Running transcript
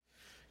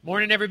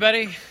Morning,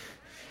 everybody.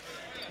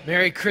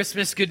 Merry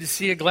Christmas. Good to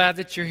see you. Glad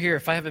that you're here.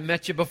 If I haven't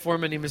met you before,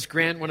 my name is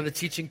Grant, one of the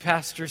teaching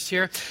pastors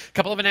here. A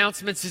couple of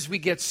announcements as we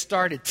get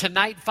started.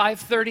 Tonight,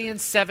 5:30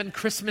 and 7,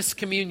 Christmas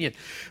Communion.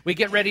 We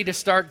get ready to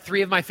start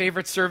three of my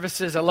favorite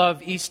services. I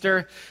love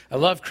Easter. I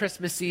love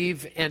Christmas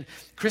Eve. And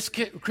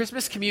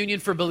Christmas Communion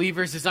for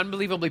believers is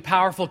unbelievably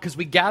powerful because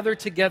we gather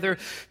together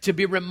to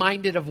be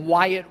reminded of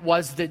why it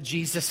was that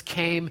Jesus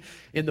came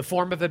in the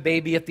form of a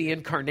baby at the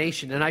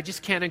incarnation. And I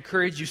just can't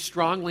encourage you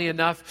strongly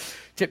enough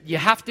you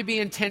have to be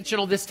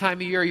intentional this time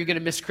of year or you're going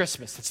to miss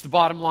Christmas. That's the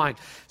bottom line.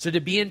 So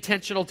to be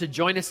intentional, to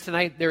join us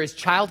tonight, there is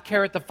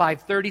childcare at the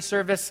 5:30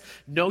 service,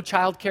 no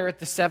childcare at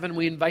the 7.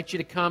 We invite you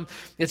to come.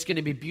 It's going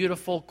to be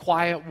beautiful,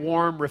 quiet,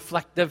 warm,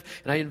 reflective,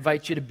 and I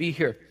invite you to be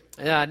here.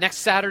 Next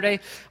Saturday,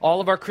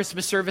 all of our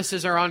Christmas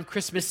services are on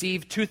Christmas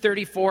Eve,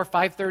 2:34,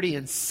 5:30,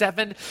 and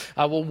 7.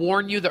 We'll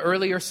warn you, the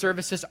earlier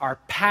services are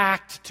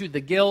packed to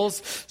the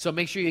gills, so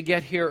make sure you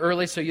get here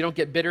early so you don't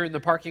get bitter in the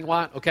parking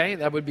lot, okay?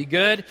 That would be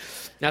good.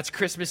 That's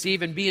Christmas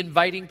Eve, and be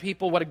inviting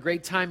people. What a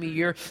great time of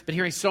year. Been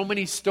hearing so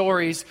many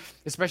stories,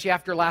 especially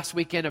after last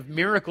weekend, of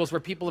miracles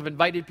where people have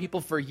invited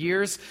people for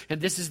years,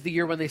 and this is the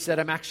year when they said,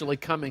 I'm actually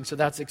coming, so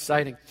that's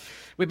exciting.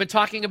 We've been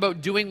talking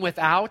about doing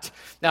without.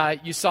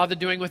 You saw the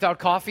doing without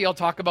coffee. I'll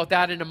talk about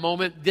that in a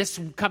moment. This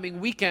coming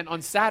weekend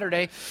on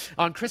Saturday,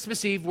 on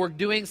Christmas Eve, we're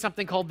doing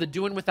something called the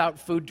Doing Without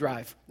Food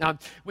Drive. Now,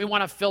 we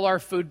want to fill our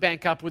food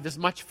bank up with as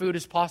much food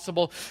as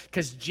possible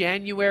because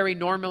January,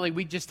 normally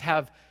we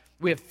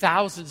have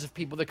thousands of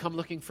people that come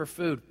looking for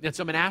food. And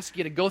so I'm going to ask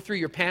you to go through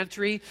your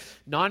pantry,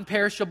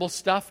 non-perishable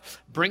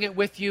stuff, bring it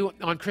with you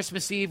on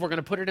Christmas Eve. We're going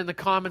to put it in the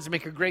commons and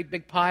make a great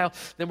big pile.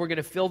 Then we're going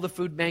to fill the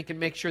food bank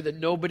and make sure that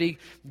nobody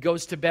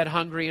goes to bed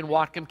hungry in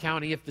Whatcom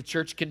County if the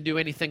church can do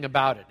anything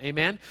about it.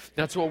 Amen?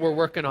 That's what we're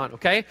working on,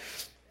 okay?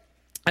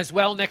 As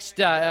well, next,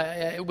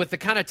 with the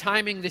kind of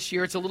timing this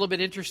year, it's a little bit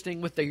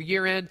interesting with the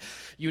year end.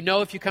 You know,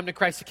 if you come to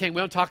Christ the King,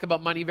 we don't talk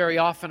about money very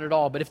often at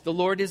all. But if the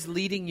Lord is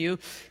leading you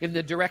in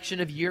the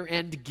direction of year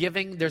end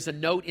giving, there's a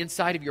note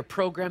inside of your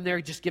program there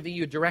just giving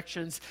you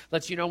directions,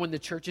 lets you know when the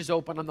church is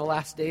open on the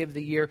last day of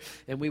the year.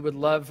 And we would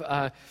love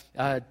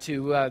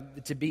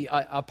to be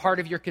a part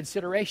of your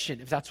consideration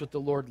if that's what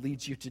the Lord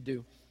leads you to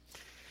do.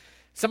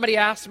 Somebody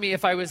asked me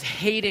if I was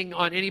hating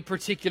on any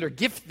particular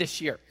gift this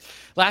year.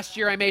 Last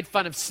year I made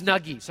fun of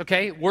Snuggies,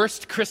 okay?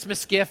 Worst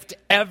Christmas gift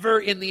ever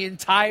in the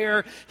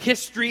entire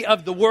history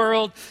of the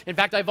world. In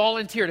fact, I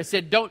volunteered. I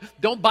said,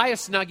 don't buy a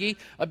Snuggie.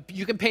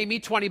 You can pay me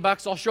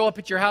 $20. I'll show up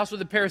at your house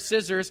with a pair of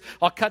scissors.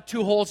 I'll cut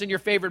 2 holes in your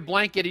favorite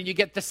blanket and you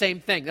get the same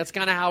thing. That's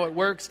kind of how it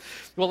works.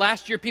 Well,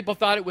 last year people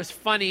thought it was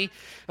funny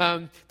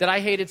that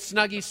I hated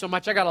Snuggies so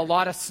much. I got a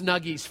lot of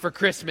Snuggies for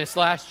Christmas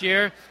last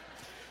year.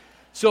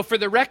 So for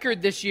the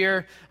record this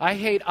year, I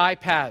hate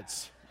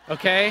iPads,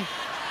 okay?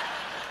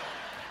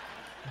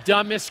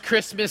 Dumbest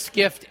Christmas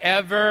gift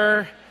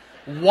ever.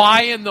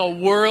 Why in the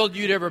world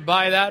you'd ever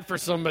buy that for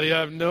somebody?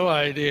 I have no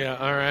idea,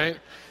 all right?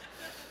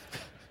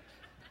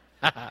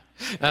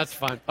 That's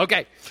fun.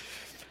 Okay,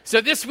 so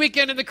this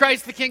weekend in the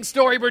Christ the King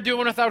story, we're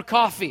doing without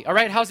coffee, all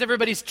right? How's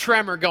everybody's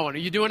tremor going? Are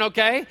you doing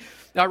okay?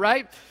 All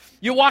right?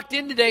 You walked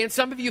in today and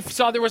some of you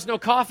saw there was no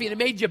coffee and it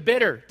made you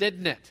bitter,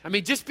 didn't it? I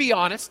mean, just be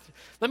honest.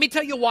 Let me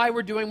tell you why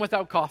we're doing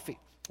without coffee.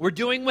 We're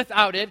doing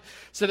without it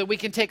so that we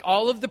can take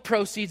all of the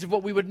proceeds of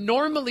what we would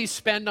normally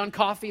spend on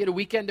coffee at a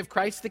weekend of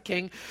Christ the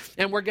King,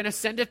 and we're going to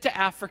send it to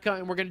Africa,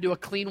 and we're going to do a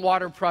clean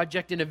water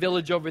project in a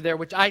village over there,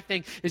 which I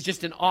think is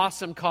just an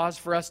awesome cause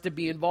for us to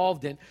be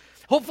involved in.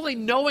 Hopefully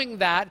knowing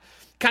that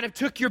kind of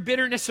took your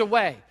bitterness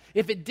away.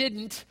 If it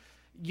didn't,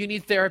 you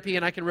need therapy,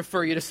 and I can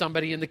refer you to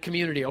somebody in the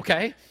community,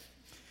 okay?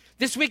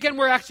 This weekend,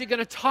 we're actually going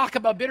to talk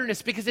about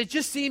bitterness because it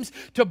just seems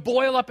to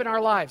boil up in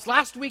our lives.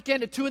 Last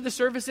weekend at 2 of the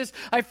services,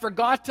 I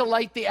forgot to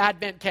light the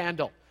Advent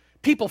candle.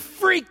 People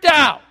freaked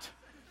out.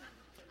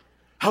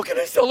 How can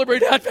I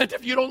celebrate Advent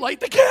if you don't light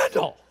the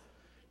candle?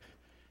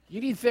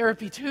 You need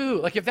therapy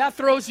too. Like if that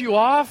throws you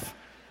off,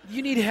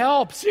 you need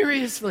help,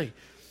 seriously.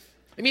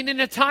 I mean, in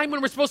a time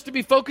when we're supposed to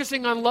be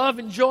focusing on love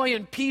and joy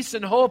and peace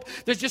and hope,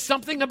 there's just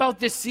something about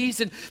this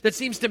season that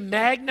seems to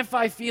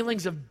magnify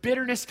feelings of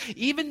bitterness.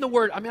 Even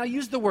I'll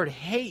use the word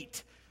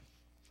hate.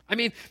 I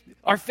mean,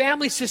 our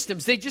family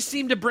systems, they just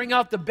seem to bring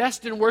out the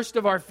best and worst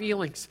of our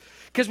feelings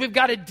because we've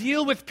got to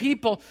deal with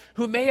people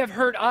who may have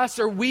hurt us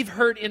or we've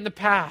hurt in the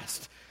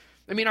past.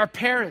 I mean, our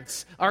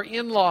parents, our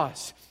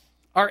in-laws,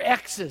 our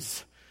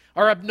exes,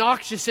 our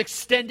obnoxious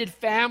extended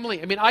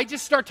family. I mean, I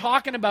just start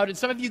talking about it, and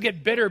some of you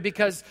get bitter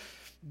because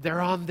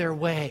they're on their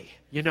way,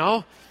 you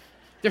know?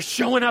 They're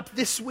showing up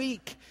this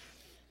week.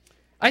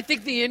 I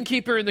think the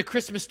innkeeper in the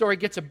Christmas story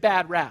gets a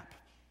bad rap.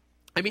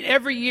 I mean,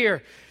 every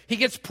year he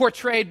gets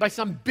portrayed by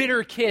some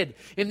bitter kid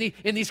in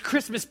these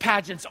Christmas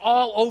pageants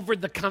all over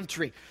the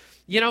country.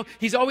 You know,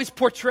 he's always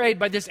portrayed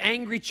by this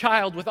angry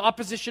child with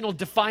oppositional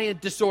defiant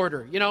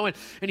disorder, you know, and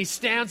he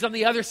stands on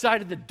the other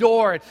side of the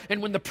door,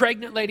 and when the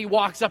pregnant lady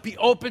walks up, he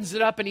opens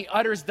it up and he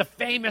utters the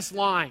famous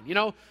line, you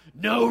know,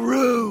 no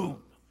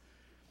room.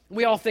 And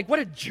we all think, what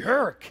a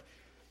jerk.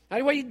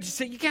 You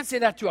can't say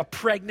that to a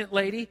pregnant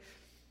lady.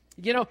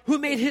 You know, who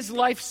made his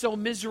life so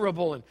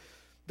miserable? And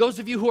those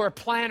of you who are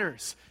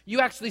planners, you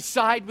actually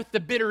side with the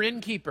bitter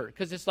innkeeper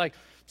because it's like,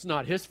 it's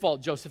not his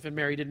fault Joseph and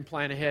Mary didn't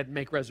plan ahead and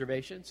make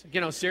reservations.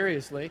 You know,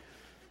 seriously.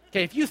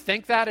 Okay, if you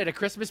think that at a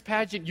Christmas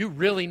pageant, you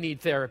really need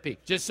therapy,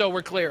 just so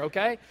we're clear,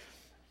 okay?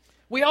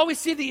 We always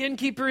see the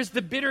innkeeper as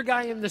the bitter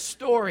guy in the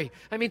story.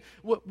 I mean,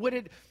 would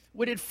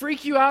it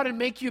freak you out and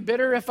make you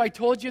bitter if I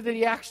told you that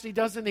he actually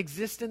doesn't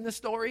exist in the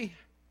story?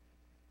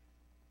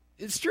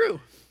 It's true.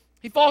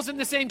 He falls in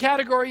the same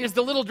category as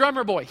the little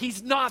drummer boy.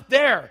 He's not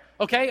there,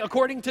 okay,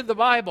 according to the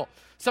Bible.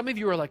 Some of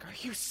you are like, are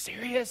you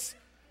serious?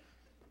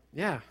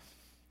 Yeah,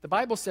 the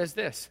Bible says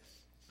this.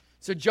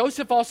 So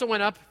Joseph also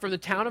went up from the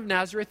town of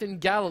Nazareth in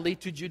Galilee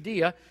to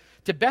Judea,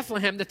 to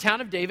Bethlehem, the town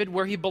of David,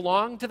 where he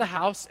belonged to the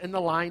house and the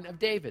line of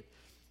David.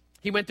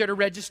 He went there to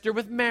register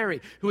with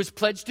Mary, who was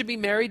pledged to be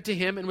married to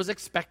him and was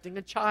expecting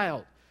a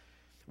child.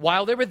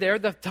 While they were there,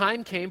 the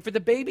time came for the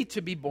baby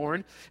to be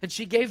born, and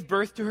she gave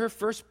birth to her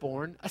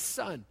firstborn, a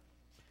son.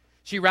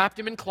 She wrapped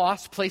him in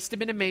cloths, placed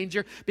him in a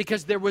manger,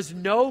 because there was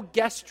no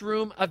guest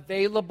room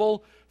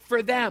available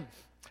for them.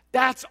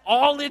 That's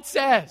all it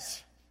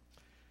says.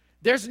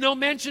 There's no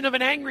mention of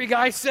an angry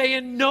guy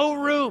saying no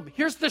room.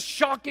 Here's the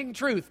shocking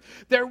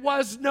truth. There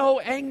was no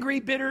angry,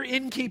 bitter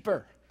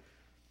innkeeper.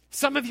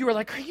 Some of you are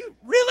like, are you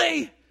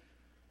really?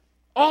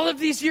 All of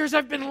these years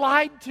I've been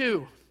lied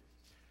to.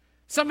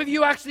 Some of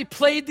you actually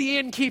played the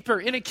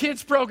innkeeper in a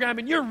kids program,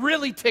 and you're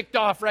really ticked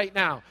off right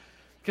now.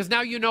 Because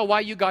now you know why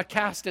you got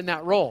cast in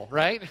that role,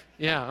 right?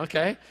 Yeah,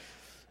 okay.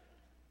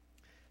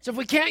 So if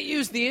we can't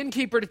use the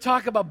innkeeper to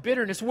talk about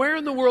bitterness, where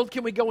in the world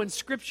can we go in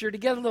Scripture to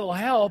get a little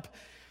help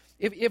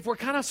if we're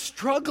kind of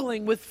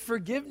struggling with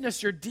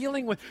forgiveness or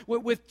dealing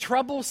with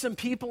troublesome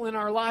people in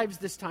our lives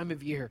this time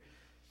of year?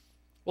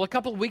 Well, a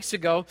couple of weeks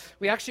ago,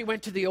 we actually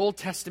went to the Old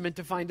Testament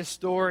to find a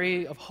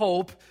story of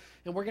hope,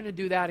 and we're going to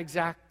do that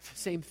exact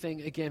same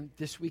thing again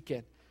this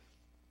weekend.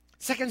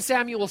 2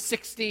 Samuel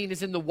 16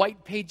 is in the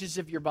white pages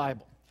of your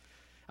Bible.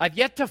 I've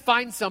yet to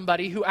find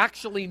somebody who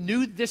actually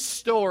knew this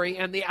story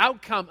and the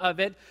outcome of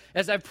it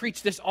as I've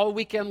preached this all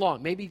weekend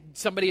long. Maybe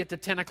somebody at the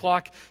 10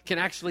 o'clock can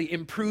actually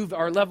improve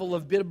our level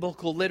of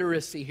biblical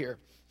literacy here.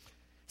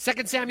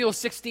 2 Samuel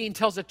 16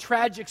 tells a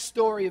tragic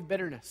story of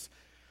bitterness.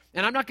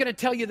 And I'm not going to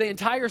tell you the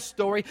entire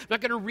story. I'm not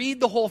going to read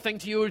the whole thing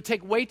to you. It would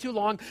take way too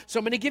long. So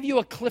I'm going to give you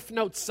a Cliff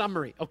Notes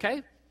summary,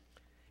 okay?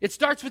 It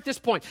starts with this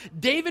point.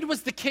 David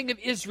was the king of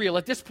Israel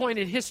at this point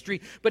in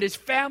history, but his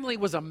family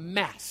was a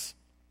mess.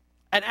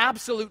 An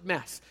absolute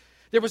mess.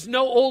 There was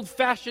no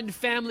old-fashioned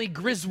family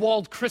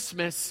Griswold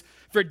Christmas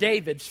for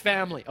David's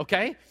family,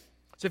 okay?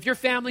 So if your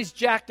family's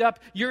jacked up,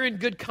 you're in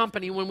good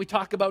company when we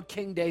talk about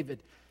King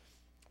David.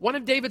 One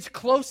of David's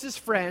closest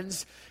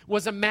friends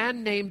was a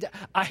man named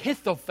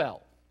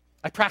Ahithophel.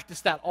 I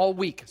practiced that all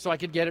week so I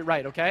could get it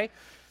right, okay?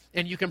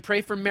 And you can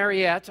pray for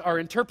Mariette, our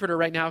interpreter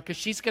right now, because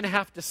she's going to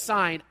have to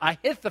sign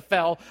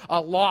Ahithophel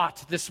a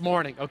lot this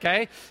morning,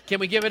 okay? Can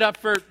we give it up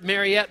for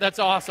Mariette? That's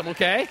awesome,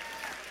 okay?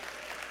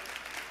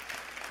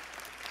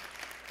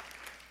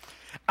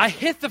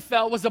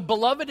 Ahithophel was a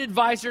beloved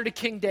advisor to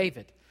King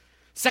David.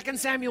 2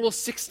 Samuel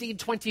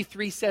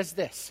 16:23 says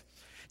this.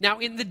 Now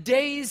in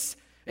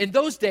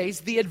those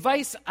days, the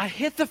advice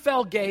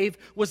Ahithophel gave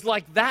was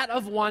like that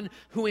of one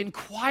who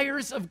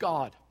inquires of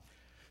God.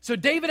 So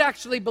David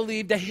actually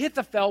believed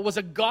Ahithophel was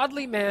a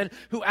godly man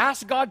who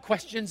asked God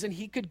questions and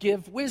he could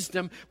give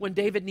wisdom when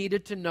David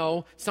needed to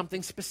know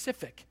something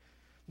specific.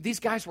 These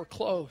guys were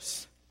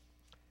close.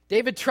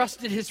 David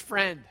trusted his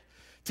friend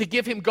to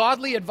give him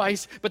godly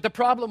advice, but the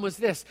problem was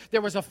this.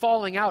 There was a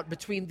falling out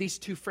between these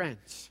two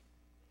friends.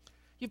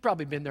 You've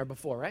probably been there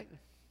before, right?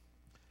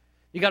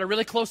 You got a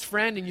really close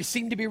friend and you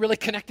seem to be really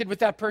connected with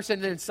that person,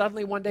 and then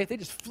suddenly one day they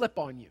just flip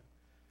on you.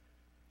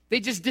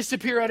 They just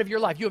disappear out of your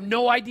life. You have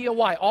no idea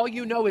why. All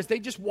you know is they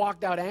just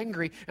walked out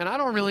angry, and I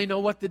don't really know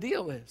what the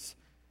deal is.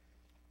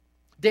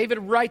 David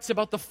writes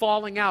about the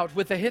falling out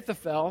with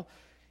Ahithophel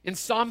in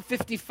Psalm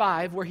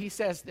 55, where he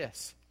says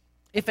this.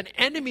 If an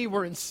enemy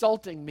were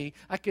insulting me,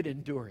 I could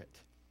endure it.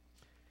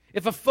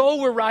 If a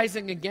foe were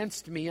rising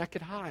against me, I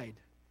could hide.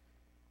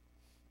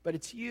 But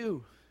it's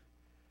you,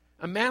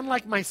 a man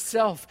like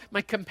myself,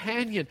 my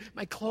companion,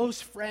 my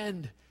close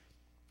friend,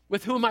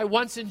 with whom I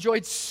once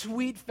enjoyed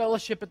sweet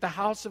fellowship at the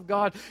house of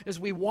God as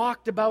we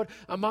walked about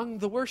among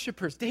the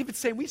worshipers. David's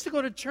saying we used to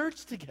go to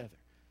church together.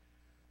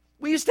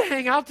 We used to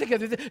hang out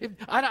together.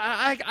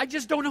 I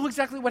just don't know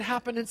exactly what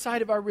happened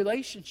inside of our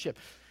relationship.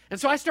 And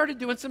so I started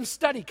doing some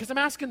study because I'm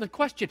asking the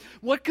question,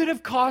 what could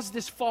have caused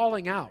this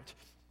falling out?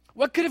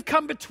 What could have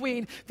come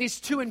between these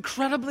two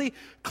incredibly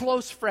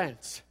close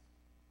friends?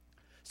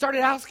 Started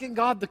asking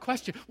God the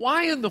question,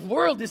 why in the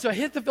world is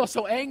Ahithophel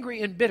so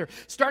angry and bitter?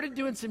 Started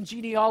doing some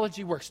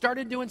genealogy work,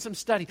 started doing some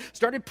study,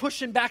 started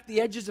pushing back the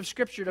edges of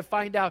Scripture to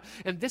find out.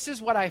 And this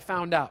is what I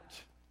found out.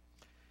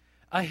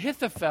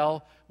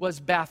 Ahithophel was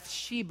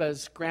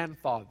Bathsheba's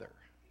grandfather.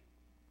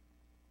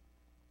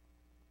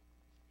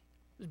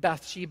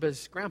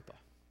 Bathsheba's grandpa.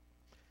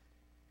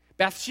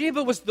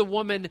 Bathsheba was the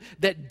woman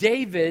that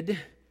David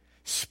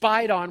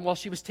spied on while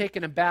she was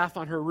taking a bath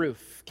on her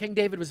roof. King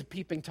David was a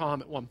peeping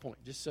Tom at one point,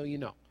 just so you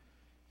know.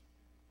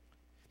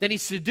 Then he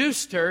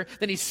seduced her,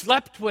 then he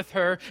slept with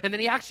her, and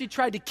then he actually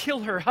tried to kill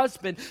her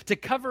husband to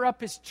cover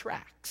up his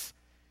tracks.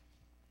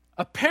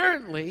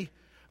 Apparently,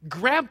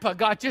 Grandpa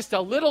got just a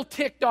little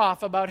ticked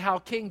off about how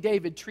King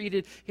David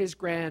treated his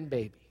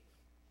grandbaby.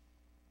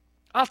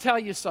 I'll tell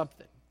you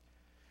something.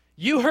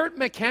 You hurt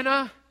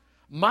McKenna,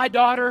 my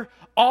daughter,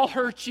 I'll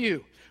hurt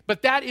you.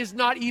 But that is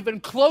not even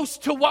close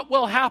to what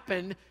will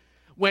happen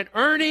when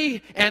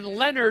Ernie and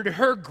Leonard,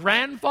 her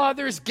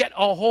grandfathers, get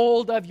a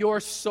hold of your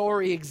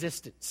sorry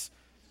existence.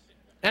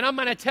 And I'm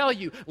going to tell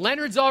you,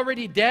 Leonard's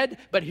already dead,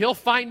 but he'll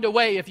find a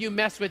way if you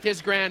mess with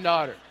his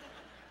granddaughter.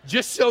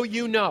 Just so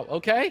you know,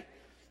 okay?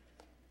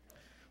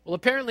 Well,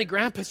 apparently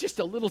Grandpa's just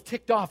a little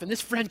ticked off, and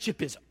this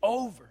friendship is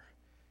over.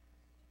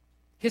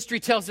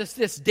 History tells us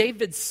this.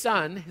 David's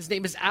son, his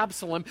name is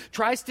Absalom,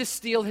 tries to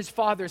steal his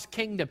father's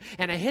kingdom,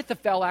 and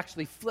Ahithophel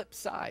actually flips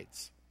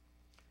sides.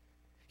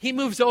 He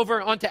moves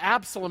over onto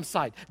Absalom's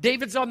side.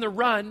 David's on the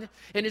run,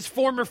 and his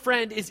former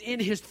friend is in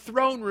his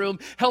throne room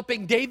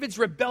helping David's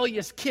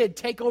rebellious kid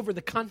take over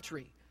the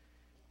country.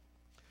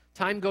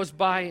 Time goes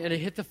by, and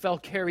Ahithophel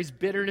carries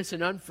bitterness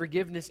and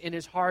unforgiveness in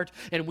his heart,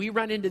 and we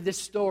run into this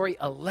story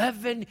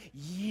 11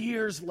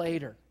 years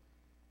later.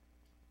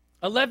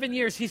 11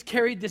 years, he's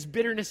carried this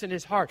bitterness in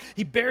his heart.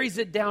 He buries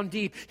it down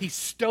deep. He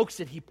stokes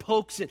it. He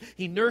pokes it.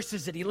 He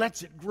nurses it. He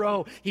lets it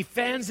grow. He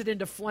fans it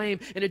into flame,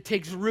 and it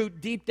takes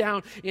root deep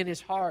down in his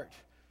heart.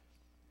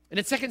 And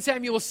in 2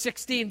 Samuel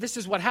 16, this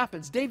is what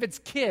happens. David's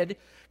kid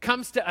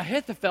comes to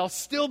Ahithophel,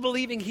 still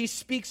believing he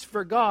speaks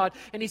for God,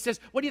 and he says,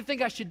 "What do you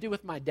think I should do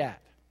with my dad?"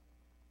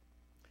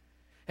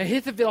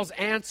 Ahithophel's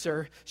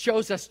answer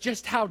shows us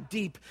just how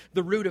deep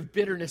the root of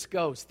bitterness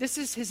goes. This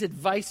is his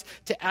advice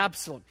to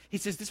Absalom. He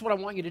says, this is what I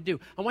want you to do.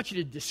 I want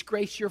you to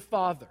disgrace your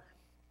father.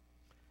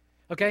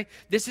 Okay?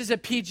 This is a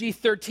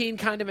PG-13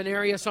 kind of an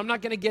area, so I'm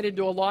not going to get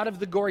into a lot of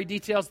the gory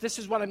details. This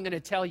is what I'm going to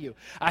tell you.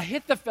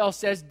 Ahithophel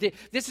says,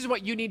 this is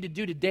what you need to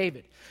do to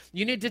David.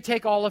 You need to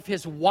take all of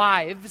his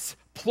wives,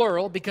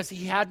 plural, because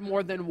he had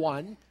more than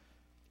one.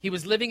 He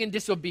was living in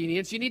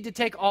disobedience. You need to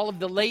take all of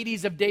the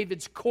ladies of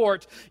David's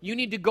court. You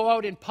need to go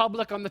out in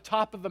public on the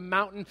top of a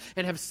mountain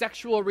and have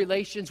sexual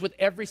relations with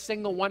every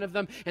single one of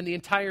them, and the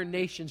entire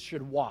nation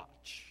should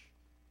watch.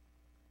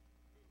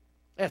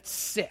 That's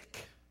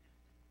sick.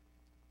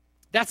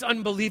 That's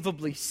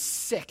unbelievably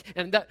sick.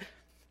 And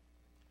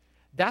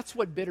that's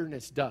what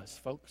bitterness does,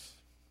 folks.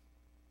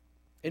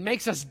 It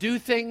makes us do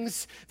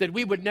things that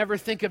we would never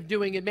think of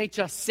doing. It makes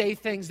us say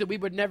things that we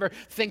would never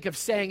think of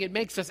saying. It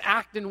makes us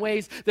act in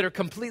ways that are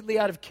completely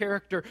out of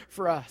character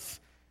for us.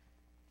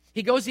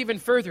 He goes even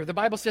further. The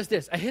Bible says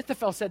this.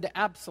 Ahithophel said to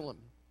Absalom,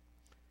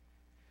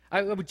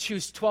 I would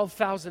choose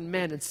 12,000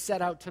 men and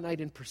set out tonight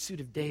in pursuit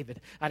of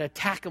David. I'd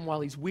attack him while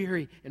he's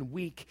weary and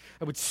weak.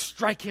 I would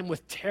strike him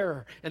with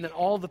terror, and then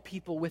all the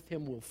people with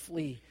him will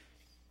flee.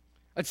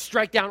 I'd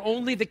strike down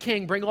only the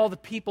king, bring all the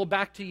people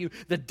back to you.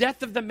 The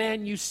death of the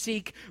man you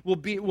seek will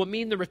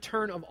mean the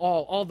return of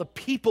all. All the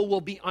people will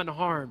be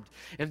unharmed.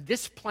 And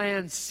this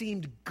plan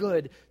seemed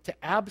good to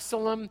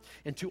Absalom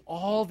and to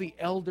all the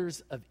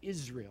elders of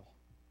Israel.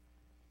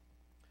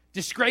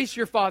 Disgrace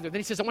your father. Then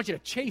he says, I want you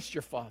to chase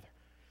your father.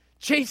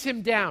 Chase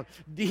him down.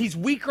 He's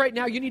weak right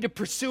now. You need to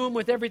pursue him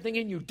with everything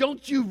in you.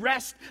 Don't you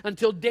rest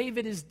until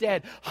David is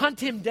dead. Hunt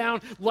him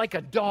down like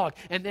a dog.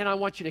 And then I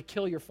want you to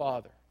kill your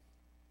father.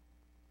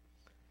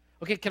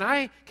 Okay, can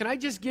I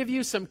just give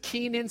you some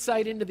keen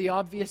insight into the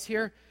obvious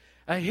here?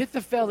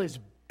 Ahithophel is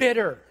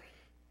bitter.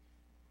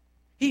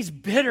 He's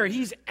bitter.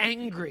 He's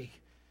angry.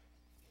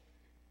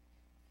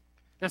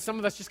 Now, some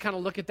of us just kind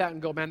of look at that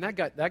and go, man,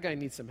 that guy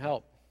needs some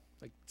help.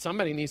 Like,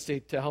 somebody needs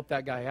to help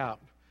that guy out.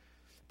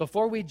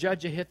 Before we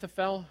judge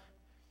Ahithophel,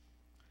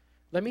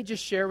 let me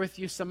just share with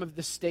you some of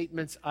the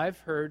statements I've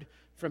heard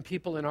from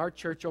people in our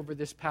church over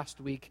this past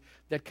week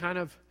that kind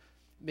of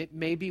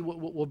maybe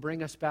will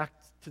bring us back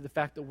to the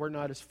fact that we're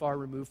not as far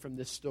removed from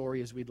this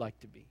story as we'd like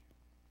to be.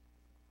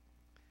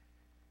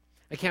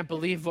 I can't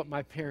believe what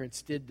my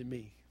parents did to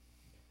me.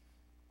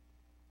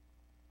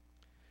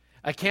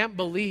 I can't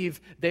believe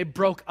they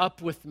broke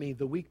up with me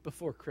the week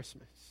before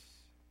Christmas.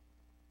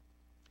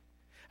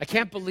 I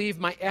can't believe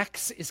my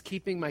ex is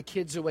keeping my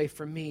kids away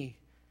from me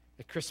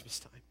at Christmas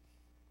time.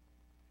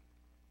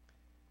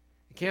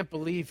 I can't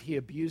believe he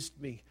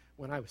abused me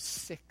when I was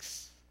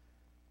 6.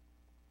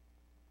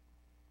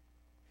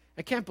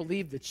 I can't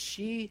believe that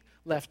she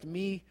left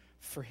me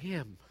for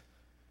him.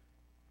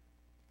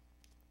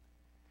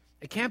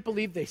 I can't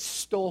believe they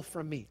stole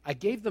from me. I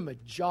gave them a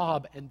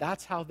job, and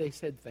that's how they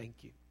said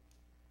thank you.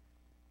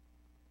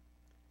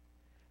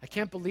 I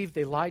can't believe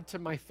they lied to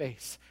my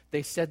face.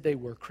 They said they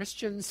were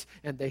Christians,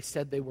 and they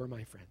said they were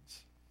my friends.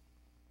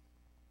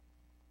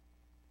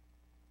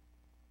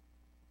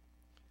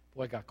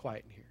 Boy, it got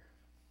quiet in here.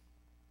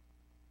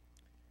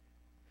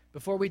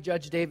 Before we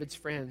judge David's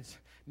friends,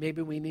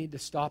 maybe we need to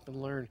stop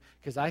and learn,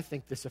 because I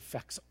think this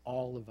affects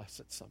all of us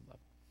at some level.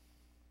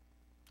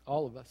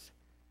 All of us.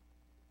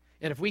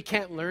 And if we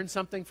can't learn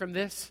something from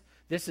this,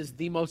 this is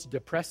the most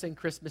depressing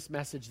Christmas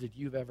message that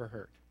you've ever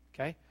heard,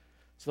 okay?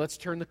 So let's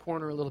turn the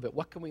corner a little bit.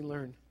 What can we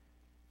learn?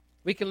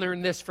 We can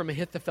learn this from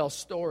Ahithophel's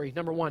story.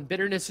 Number one,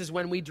 bitterness is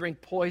when we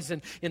drink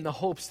poison in the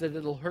hopes that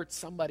it'll hurt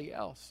somebody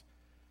else.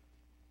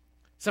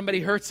 Somebody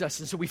hurts us,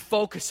 and so we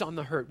focus on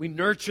the hurt. We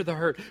nurture the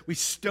hurt. We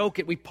stoke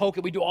it. We poke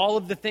it. We do all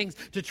of the things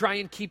to try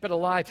and keep it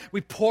alive.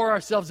 We pour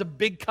ourselves a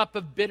big cup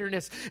of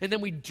bitterness, and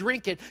then we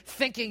drink it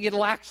thinking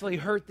it'll actually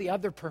hurt the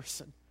other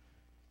person.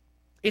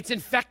 It's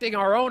infecting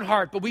our own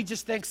heart, but we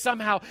just think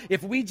somehow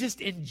if we just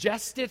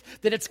ingest it,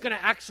 that it's going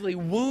to actually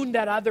wound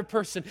that other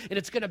person, and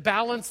it's going to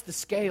balance the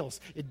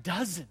scales. It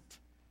doesn't.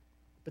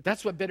 But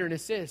that's what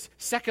bitterness is.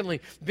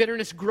 Secondly,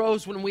 bitterness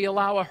grows when we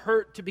allow a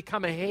hurt to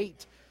become a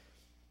hate.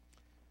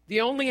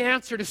 The only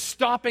answer to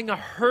stopping a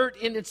hurt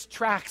in its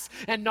tracks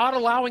and not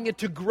allowing it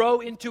to grow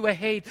into a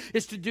hate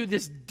is to do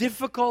this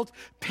difficult,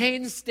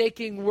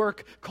 painstaking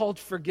work called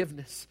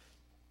forgiveness.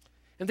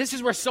 And this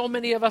is where so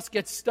many of us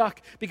get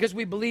stuck because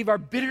we believe our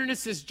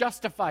bitterness is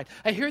justified.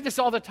 I hear this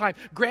all the time.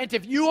 Grant,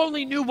 if you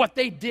only knew what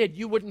they did,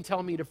 you wouldn't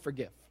tell me to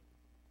forgive.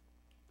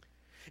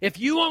 If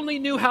you only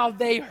knew how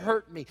they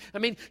hurt me. I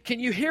mean, can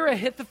you hear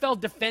Ahithophel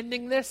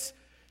defending this?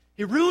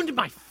 He ruined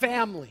my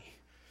family.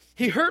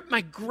 He hurt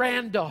my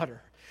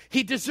granddaughter.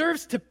 He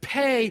deserves to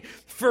pay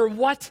for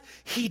what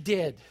he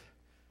did.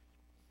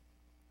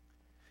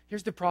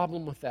 Here's the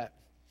problem with that.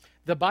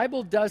 The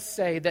Bible does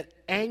say that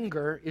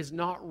anger is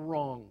not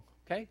wrong,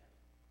 okay?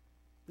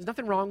 There's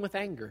nothing wrong with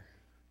anger.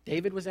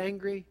 David was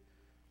angry.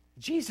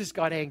 Jesus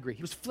got angry.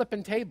 He was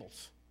flipping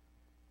tables.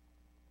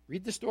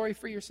 Read the story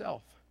for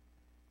yourself.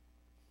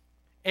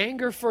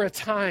 Anger for a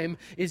time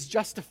is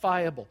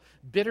justifiable.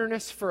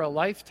 Bitterness for a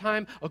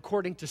lifetime,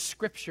 according to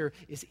Scripture,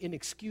 is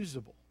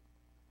inexcusable.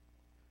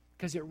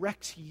 Because it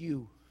wrecks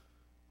you.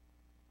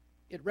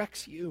 It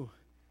wrecks you.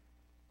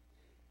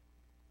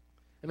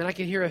 I mean, I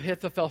can hear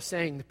Ahithophel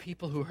saying, the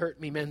people who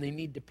hurt me, man, they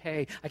need to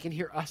pay. I can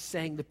hear us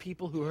saying, the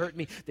people who hurt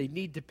me, they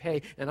need to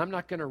pay. And I'm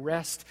not going to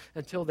rest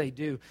until they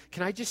do.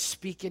 Can I just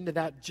speak into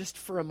that just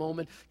for a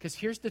moment? Because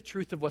here's the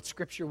truth of what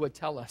Scripture would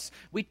tell us.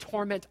 We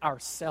torment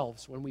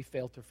ourselves when we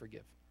fail to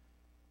forgive.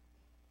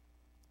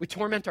 We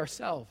torment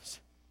ourselves.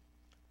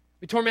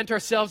 We torment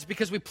ourselves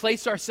because we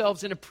place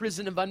ourselves in a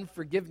prison of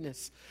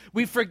unforgiveness.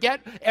 We forget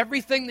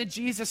everything that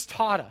Jesus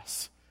taught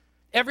us.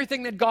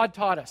 Everything that God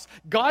taught us.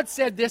 God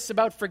said this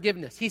about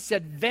forgiveness. He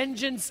said,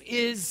 vengeance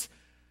is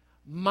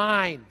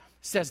mine,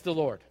 says the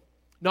Lord.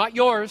 Not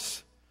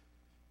yours.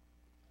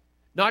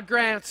 Not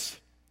Grant's.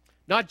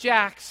 Not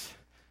Jack's.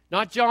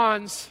 Not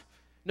John's.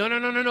 No,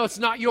 it's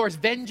not yours.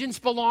 Vengeance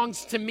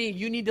belongs to me.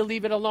 You need to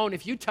leave it alone.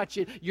 If you touch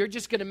it, you're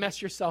just going to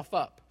mess yourself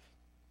up.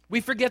 We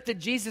forget that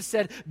Jesus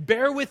said,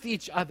 bear with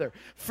each other.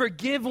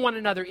 Forgive one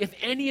another. If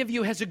any of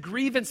you has a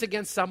grievance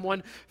against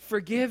someone,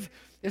 forgive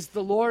as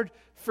the Lord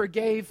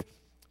forgave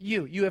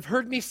you. You have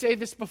heard me say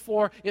this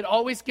before. It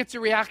always gets a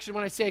reaction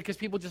when I say it because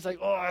people just like,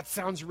 oh, that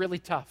sounds really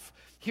tough.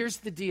 Here's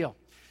the deal.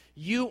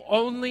 You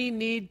only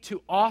need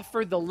to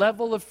offer the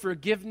level of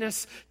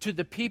forgiveness to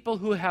the people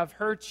who have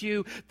hurt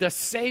you, the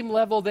same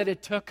level that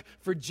it took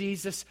for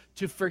Jesus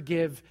to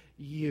forgive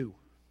you.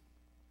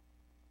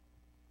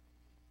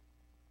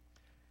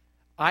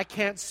 I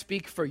can't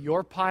speak for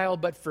your pile,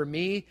 but for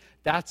me,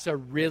 that's a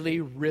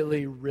really,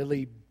 really,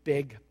 really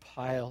big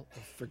pile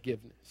of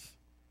forgiveness.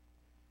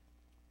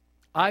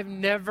 I've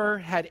never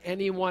had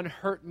anyone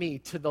hurt me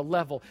to the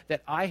level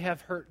that I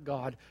have hurt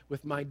God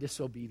with my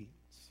disobedience.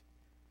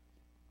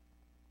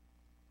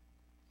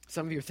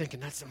 Some of you are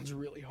thinking, that sounds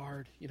really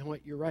hard. You know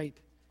what? You're right.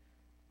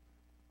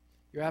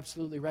 You're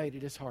absolutely right.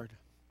 It is hard.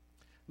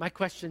 My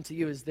question to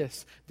you is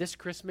this. This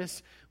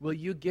Christmas, will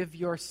you give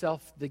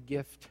yourself the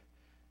gift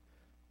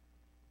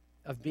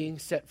of being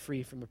set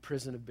free from a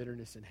prison of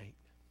bitterness and hate?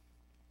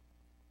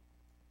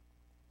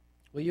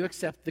 Will you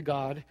accept the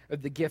God or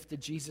the gift that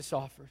Jesus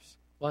offers?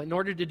 Well, in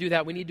order to do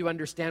that, we need to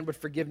understand what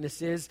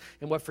forgiveness is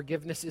and what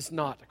forgiveness is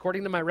not.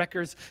 According to my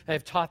records, I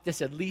have taught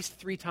this at least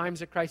 3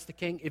 times at Christ the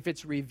King. If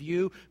it's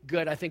review,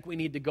 good. I think we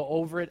need to go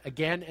over it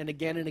again and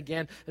again and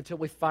again until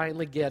we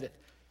finally get it.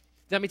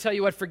 Let me tell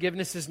you what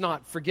forgiveness is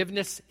not.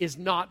 Forgiveness is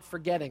not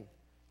forgetting.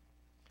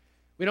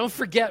 We don't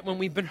forget when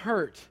we've been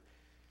hurt.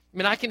 I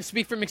mean, I can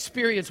speak from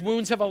experience.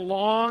 Wounds have a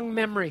long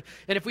memory.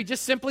 And if we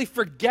just simply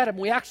forget them,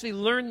 we actually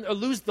learn or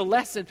lose the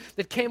lesson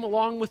that came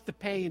along with the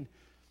pain.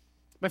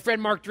 My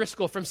friend Mark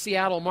Driscoll from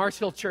Seattle, Mars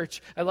Hill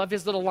Church, I love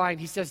his little line.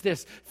 He says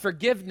this,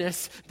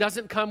 forgiveness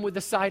doesn't come with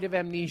the side of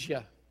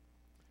amnesia.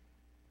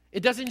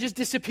 It doesn't just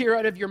disappear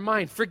out of your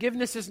mind.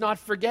 Forgiveness is not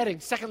forgetting.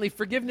 Secondly,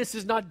 forgiveness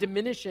is not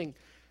diminishing.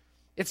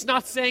 It's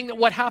not saying that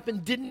what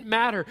happened didn't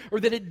matter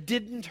or that it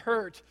didn't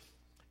hurt.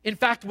 In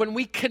fact, when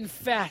we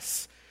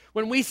confess,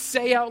 when we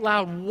say out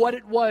loud what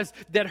it was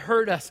that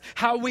hurt us,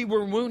 how we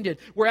were wounded,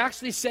 we're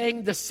actually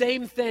saying the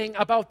same thing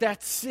about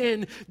that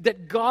sin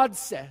that God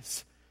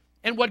says.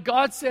 And what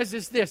God says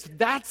is this,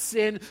 that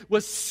sin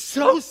was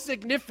so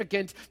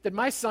significant that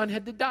my son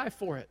had to die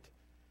for it.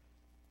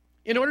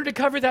 In order to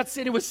cover that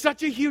sin, it was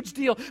such a huge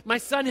deal. My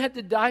son had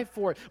to die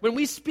for it. When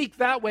we speak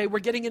that way, we're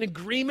getting in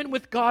agreement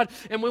with God.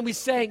 And when we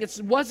say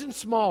it wasn't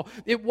small,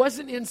 it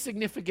wasn't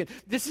insignificant,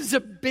 this is a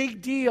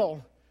big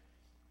deal.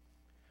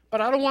 But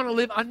I don't want to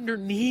live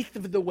underneath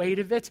of the weight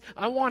of it.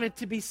 I want it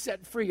to be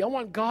set free. I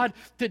want God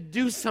to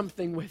do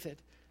something with it.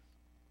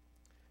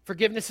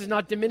 Forgiveness is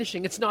not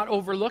diminishing. It's not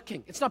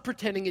overlooking. It's not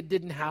pretending it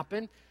didn't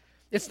happen.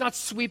 It's not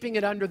sweeping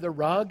it under the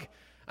rug.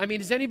 I mean,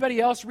 does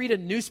anybody else read a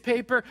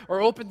newspaper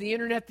or open the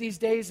internet these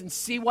days and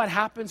see what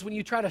happens when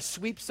you try to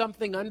sweep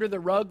something under the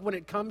rug when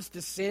it comes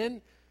to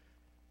sin?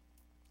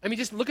 I mean,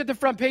 just look at the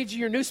front page of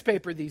your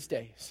newspaper these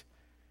days.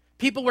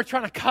 People were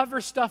trying to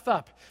cover stuff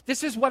up.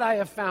 This is what I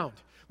have found.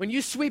 When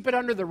you sweep it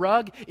under the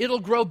rug, it'll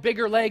grow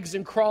bigger legs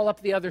and crawl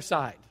up the other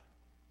side.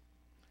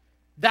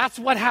 That's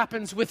what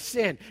happens with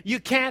sin. You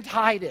can't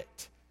hide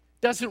it.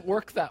 Doesn't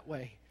work that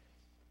way.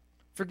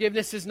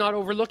 Forgiveness is not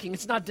overlooking.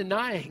 It's not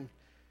denying.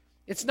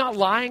 It's not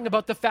lying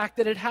about the fact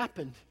that it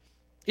happened.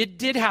 It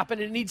did happen.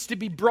 It needs to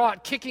be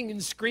brought kicking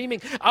and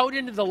screaming out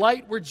into the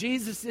light where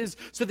Jesus is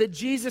so that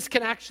Jesus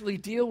can actually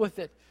deal with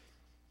it.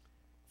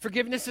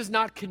 Forgiveness is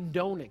not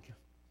condoning.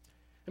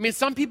 I mean,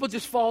 some people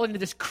just fall into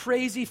this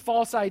crazy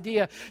false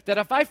idea that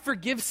if I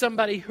forgive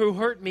somebody who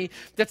hurt me,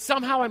 that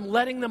somehow I'm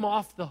letting them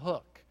off the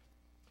hook.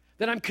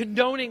 That I'm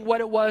condoning what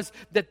it was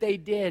that they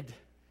did.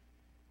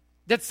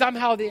 That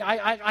somehow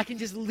I can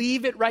just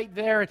leave it right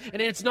there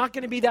and it's not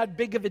going to be that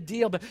big of a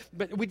deal.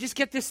 But we just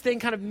get this thing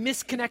kind of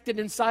misconnected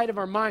inside of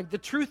our mind. The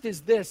truth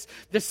is this.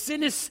 The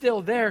sin is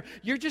still there.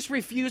 You're just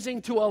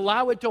refusing to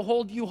allow it to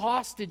hold you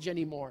hostage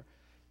anymore.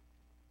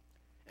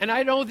 And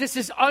I know this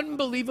is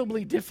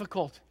unbelievably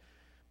difficult.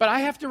 But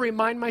I have to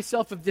remind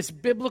myself of this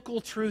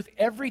biblical truth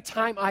every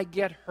time I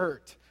get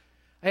hurt.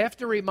 I have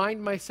to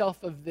remind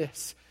myself of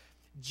this.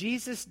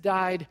 Jesus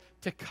died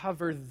to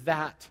cover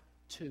that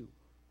too.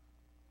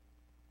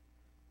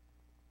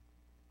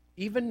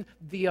 Even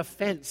the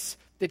offense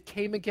that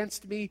came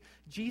against me,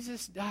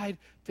 Jesus died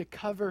to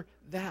cover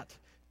that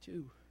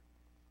too.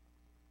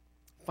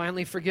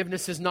 Finally,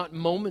 forgiveness is not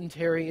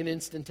momentary and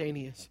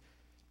instantaneous.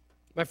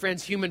 My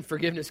friends, human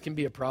forgiveness can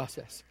be a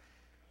process.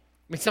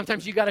 I mean,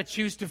 sometimes you got to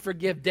choose to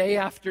forgive day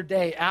after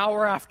day,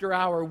 hour after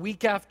hour,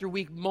 week after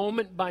week,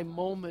 moment by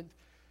moment.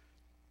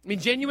 I mean,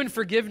 genuine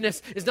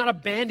forgiveness is not a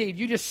Band-Aid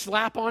you just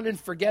slap on and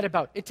forget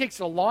about. It takes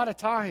a lot of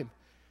time.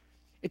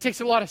 It takes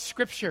a lot of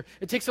scripture.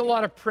 It takes a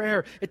lot of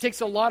prayer. It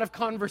takes a lot of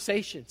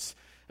conversations.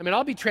 I mean,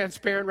 I'll be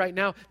transparent right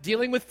now.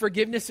 Dealing with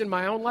forgiveness in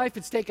my own life,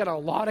 it's taken a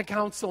lot of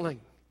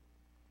counseling.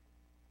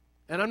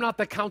 And I'm not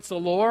the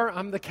counselor,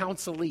 I'm the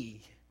counselee.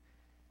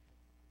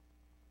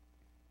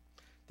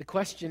 The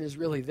question is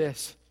really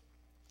this.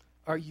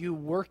 Are you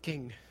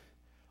working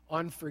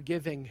on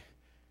forgiving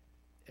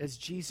as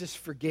Jesus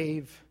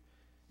forgave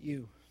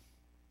you?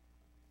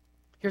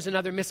 Here's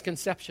another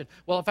misconception.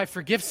 Well, if I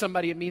forgive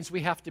somebody, it means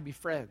we have to be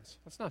friends.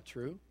 That's not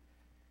true.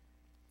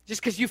 Just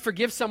because you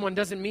forgive someone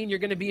doesn't mean you're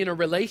going to be in a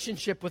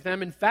relationship with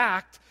them. In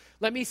fact,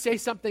 let me say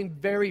something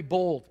very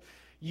bold.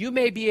 You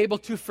may be able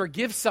to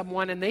forgive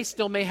someone and they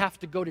still may have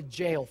to go to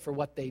jail for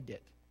what they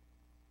did.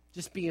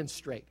 Just being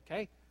straight,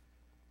 okay?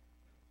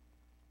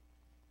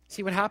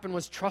 See, what happened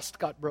was trust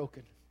got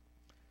broken.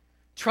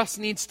 Trust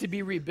needs to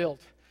be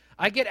rebuilt.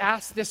 I get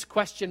asked this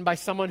question by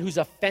someone who's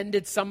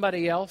offended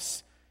somebody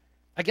else.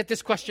 I get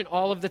this question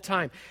all of the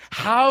time.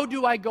 How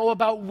do I go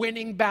about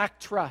winning back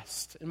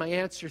trust? And my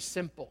answer is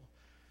simple.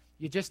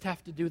 You just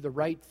have to do the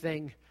right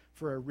thing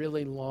for a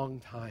really long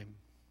time.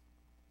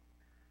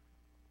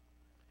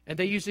 And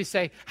they usually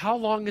say, how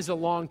long is a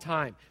long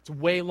time? It's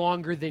way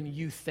longer than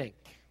you think.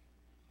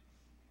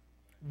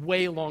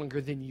 Way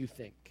longer than you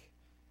think.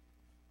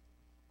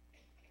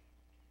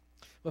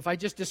 Well, if I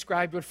just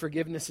described what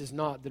forgiveness is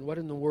not, then what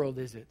in the world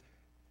is it?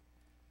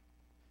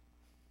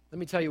 Let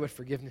me tell you what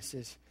forgiveness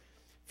is.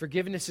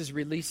 Forgiveness is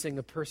releasing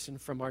a person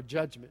from our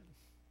judgment.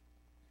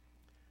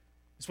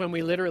 It's when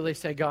we literally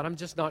say, God, I'm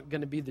just not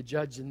going to be the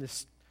judge in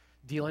this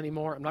deal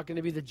anymore. I'm not going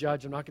to be the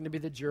judge. I'm not going to be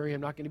the jury. I'm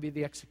not going to be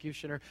the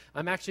executioner.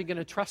 I'm actually going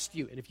to trust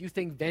you. And if you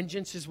think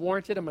vengeance is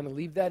warranted, I'm going to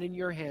leave that in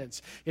your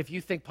hands. If you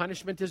think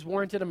punishment is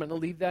warranted, I'm going to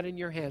leave that in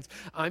your hands.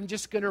 I'm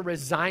just going to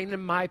resign in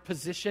my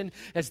position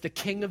as the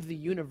king of the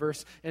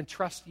universe and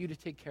trust you to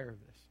take care of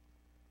this.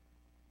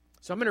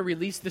 So I'm going to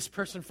release this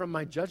person from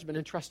my judgment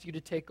and trust you to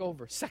take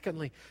over.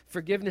 Secondly,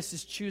 forgiveness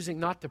is choosing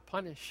not to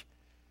punish.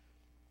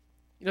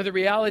 You know, the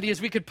reality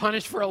is we could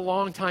punish for a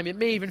long time. It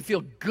may even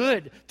feel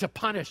good to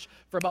punish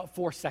for about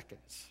 4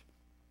 seconds.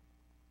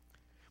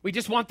 We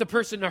just want the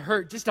person to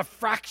hurt just a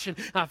fraction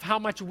of how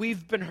much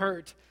we've been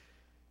hurt.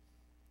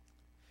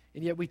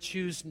 And yet we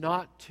choose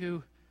not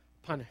to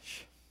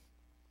punish.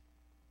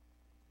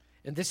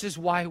 And this is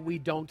why we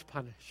don't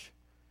punish.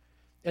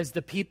 As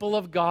the people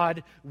of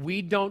God,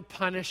 we don't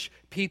punish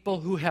people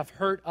who have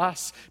hurt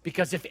us,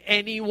 because if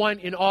anyone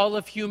in all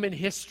of human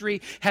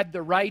history had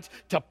the right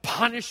to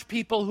punish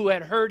people who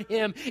had hurt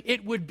him,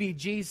 it would be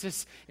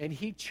Jesus, and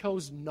he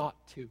chose not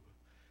to.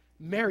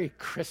 Merry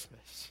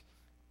Christmas.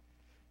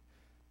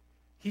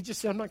 He just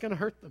said, I'm not going to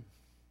hurt them.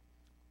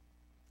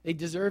 They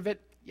deserve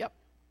it? Yep.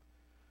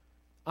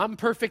 I'm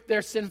perfect,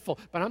 they're sinful,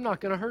 but I'm not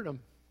going to hurt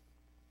them.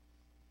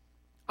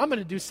 I'm going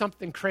to do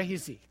something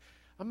crazy.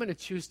 I'm going to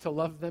choose to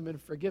love them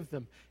and forgive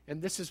them.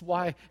 And this is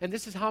why, and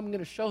this is how I'm going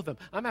to show them.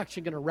 I'm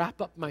actually going to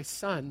wrap up my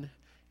son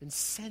and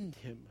send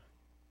him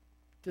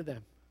to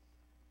them.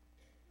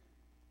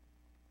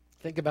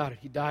 Think about it.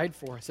 He died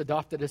for us,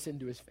 adopted us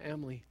into his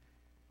family.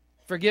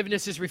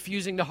 Forgiveness is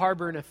refusing to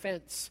harbor an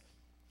offense.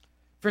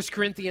 1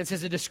 Corinthians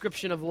has a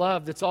description of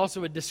love that's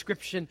also a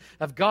description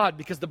of God,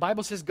 because the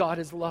Bible says God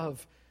is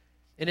love.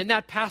 And in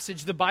that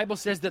passage, the Bible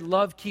says that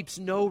love keeps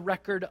no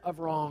record of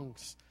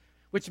wrongs,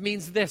 which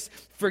means this: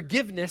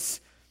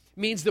 forgiveness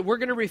means that we're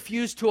going to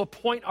refuse to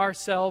appoint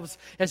ourselves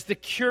as the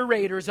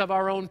curators of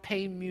our own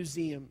pain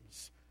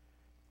museums.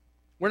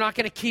 We're not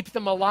going to keep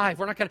them alive.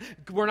 We're not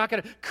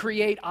going to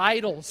create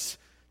idols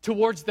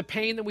towards the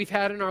pain that we've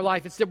had in our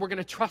life. Instead, we're going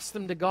to trust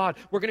them to God.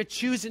 We're going to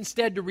choose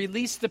instead to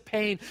release the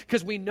pain,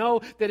 because we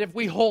know that if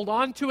we hold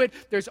on to it,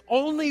 there's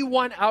only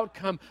one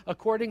outcome,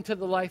 according to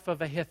the life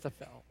of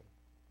Ahithophel.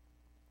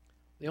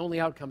 The only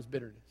outcome is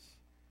bitterness.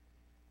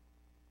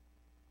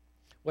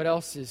 What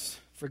else is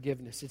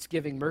forgiveness? It's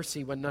giving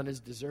mercy when none is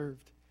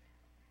deserved.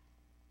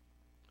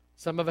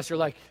 Some of us are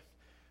like,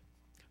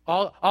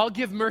 I'll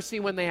give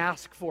mercy when they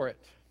ask for it.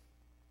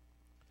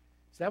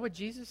 Is that what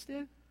Jesus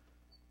did?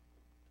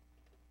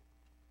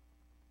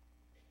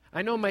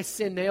 I know my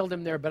sin nailed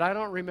him there, but I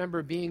don't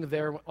remember being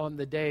there on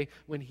the day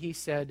when he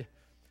said,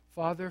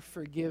 Father,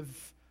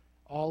 forgive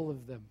all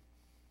of them.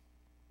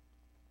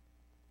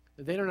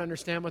 They don't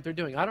understand what they're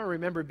doing. I don't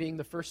remember being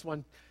the first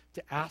one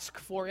to ask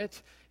for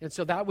it. And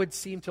so that would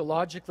seem to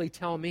logically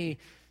tell me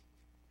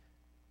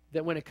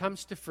that when it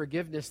comes to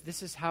forgiveness,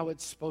 this is how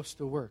it's supposed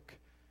to work.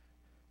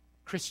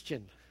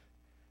 Christian,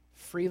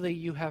 freely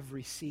you have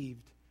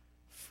received,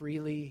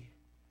 freely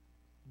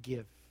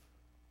give.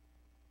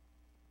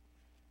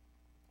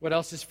 What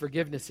else is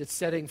forgiveness? It's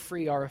setting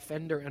free our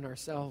offender and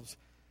ourselves.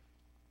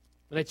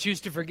 When I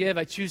choose to forgive,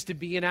 I choose to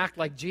be and act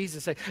like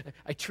Jesus.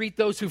 I treat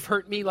those who've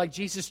hurt me like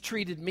Jesus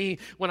treated me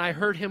when I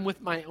hurt him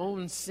with my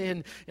own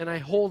sin. And I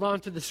hold on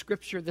to the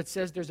scripture that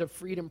says there's a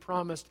freedom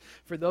promised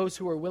for those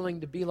who are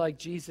willing to be like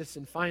Jesus.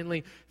 And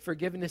finally,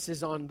 forgiveness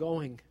is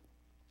ongoing.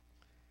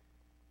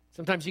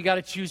 Sometimes you got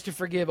to choose to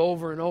forgive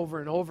over and over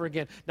and over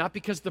again. Not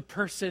because the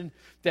person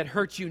that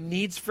hurt you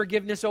needs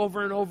forgiveness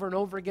over and over and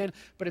over again,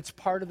 but it's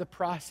part of the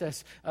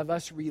process of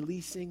us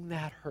releasing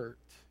that hurt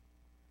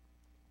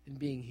and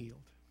being healed.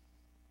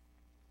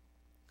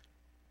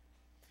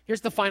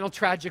 Here's the final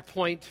tragic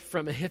point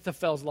from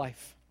Ahithophel's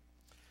life.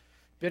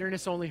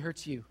 Bitterness only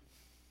hurts you.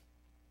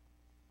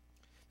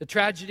 The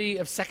tragedy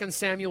of 2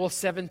 Samuel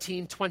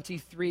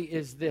 17:23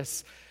 is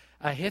this: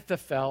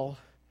 Ahithophel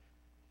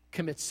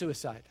commits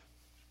suicide.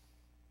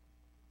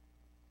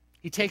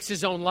 He takes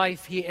his own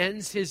life. He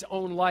ends his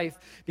own life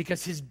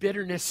because his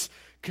bitterness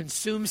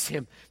consumes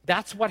him.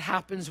 That's what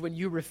happens when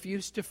you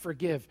refuse to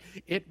forgive.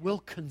 It will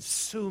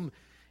consume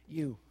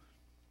you.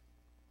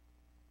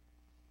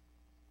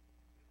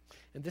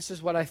 And this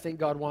is what I think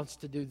God wants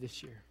to do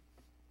this year.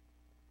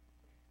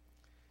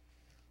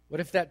 What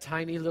if that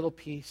tiny little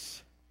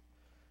piece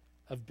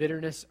of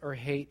bitterness or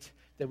hate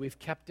that we've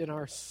kept in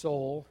our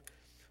soul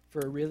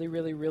for a really,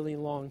 really, really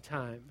long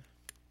time,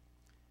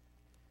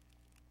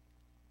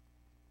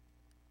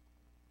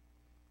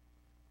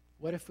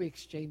 what if we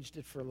exchanged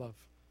it for love?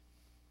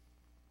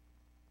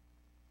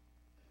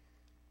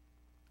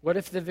 What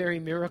if the very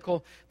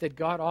miracle that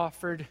God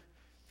offered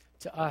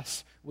to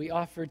us, we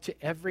offered to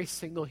every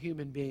single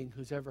human being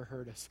who's ever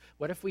hurt us?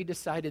 What if we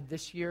decided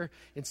this year,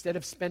 instead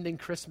of spending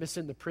Christmas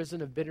in the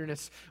prison of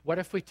bitterness, what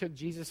if we took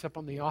Jesus up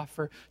on the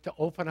offer to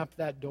open up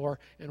that door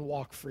and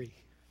walk free?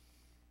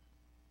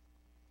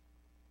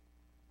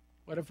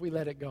 What if we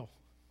let it go?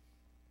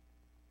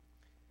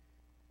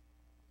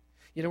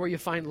 You know where you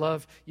find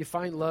love? You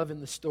find love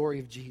in the story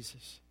of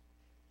Jesus.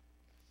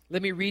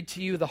 Let me read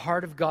to you the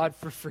heart of God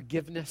for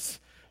forgiveness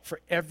for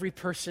every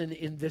person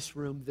in this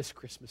room this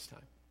Christmas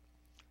time.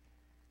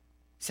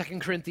 2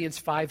 Corinthians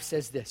 5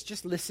 says this.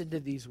 Just listen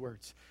to these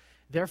words.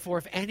 Therefore,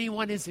 if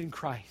anyone is in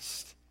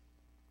Christ,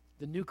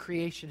 the new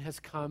creation has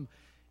come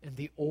and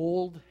the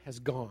old has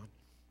gone.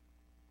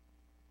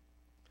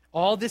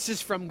 All this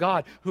is from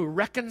God, who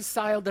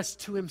reconciled us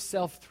to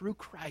himself through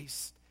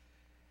Christ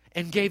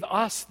and gave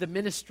us the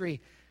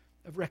ministry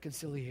of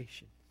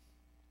reconciliation.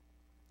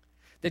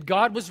 That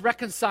God was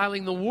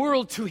reconciling the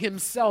world to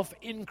himself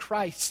in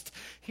Christ.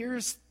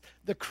 Here's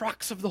the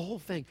crux of the whole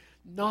thing: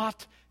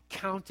 not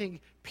counting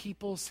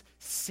people's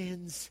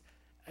sins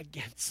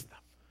against them.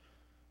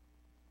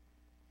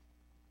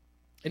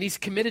 And he's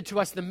committed to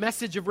us the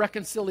message of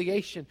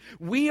reconciliation.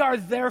 We are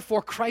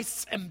therefore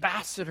Christ's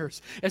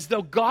ambassadors, as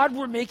though God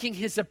were making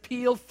his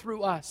appeal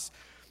through us.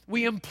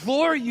 We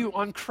implore you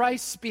on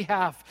Christ's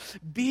behalf,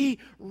 be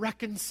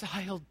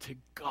reconciled to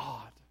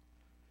God.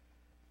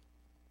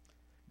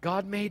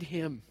 God made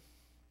him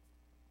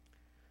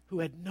who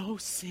had no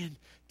sin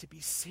to be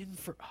sin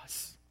for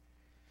us,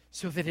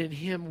 so that in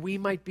him we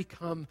might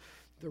become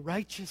the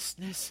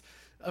righteousness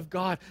of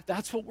God.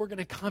 That's what we're going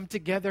to come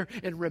together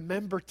and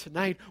remember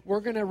tonight. We're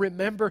going to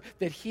remember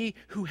that he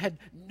who had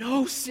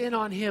no sin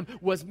on him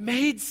was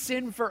made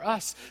sin for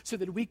us so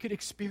that we could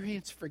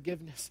experience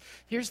forgiveness.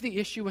 Here's the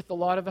issue with a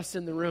lot of us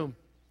in the room.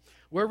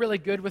 We're really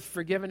good with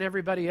forgiving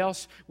everybody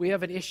else. We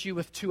have an issue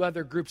with two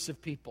other groups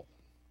of people.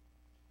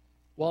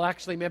 Well,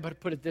 actually, maybe I'll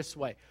put it this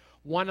way.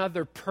 One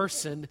other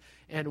person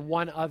and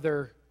one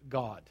other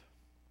God.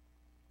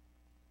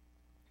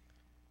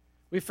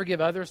 We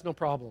forgive others, no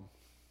problem.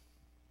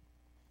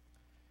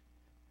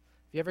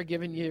 Have you ever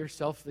given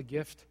yourself the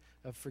gift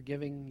of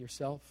forgiving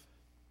yourself?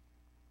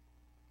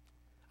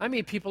 I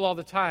meet people all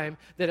the time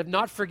that have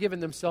not forgiven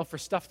themselves for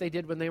stuff they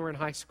did when they were in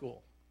high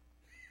school.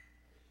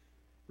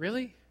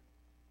 Really?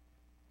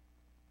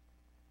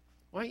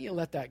 Why don't you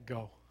let that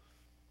go?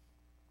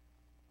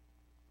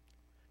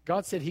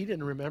 God said he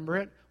didn't remember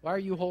it. Why are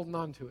you holding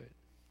on to it?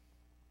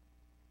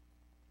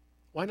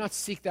 Why not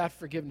seek that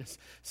forgiveness?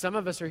 Some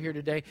of us are here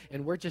today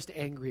and we're just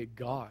angry at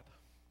God.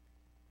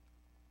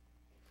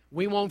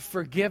 We won't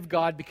forgive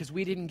God because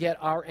we didn't get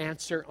our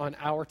answer on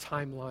our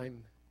timeline.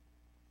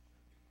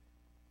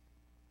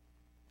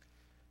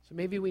 So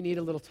maybe we need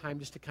a little time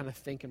just to kind of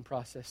think and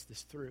process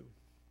this through.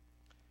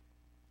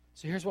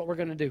 So here's what we're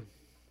going to do.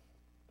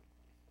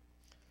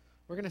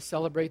 We're going to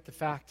celebrate the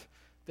fact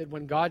that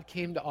when God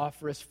came to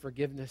offer us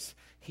forgiveness,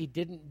 he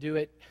didn't do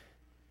it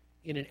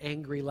in an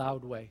angry,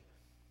 loud way.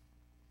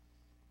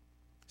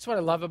 That's what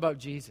I love about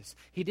Jesus.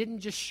 He didn't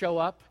just show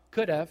up,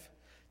 could have,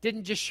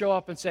 didn't just show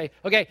up and say,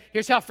 okay,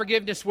 here's how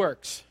forgiveness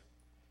works.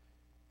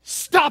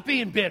 Stop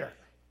being bitter.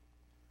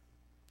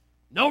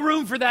 No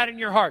room for that in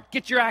your heart.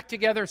 Get your act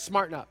together,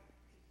 smarten up.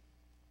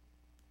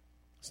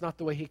 It's not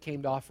the way he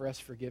came to offer us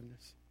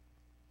forgiveness.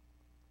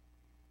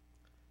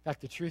 In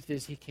fact, the truth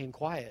is he came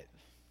quiet.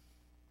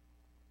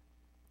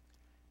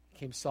 He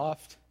came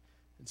soft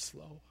and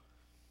slow.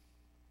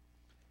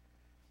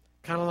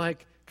 Kind of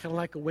like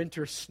a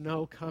winter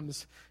snow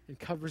comes and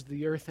covers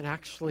the earth and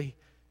actually,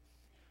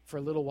 for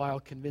a little while,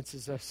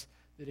 convinces us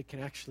that it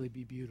can actually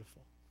be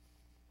beautiful.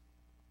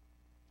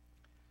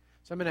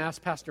 So I'm going to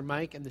ask Pastor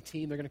Mike and the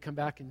team, they're going to come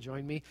back and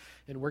join me,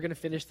 and we're going to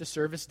finish the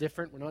service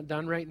different. We're not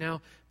done right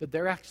now, but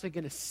they're actually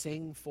going to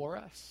sing for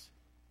us.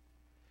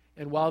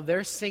 And while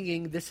they're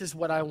singing, this is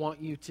what I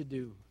want you to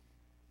do.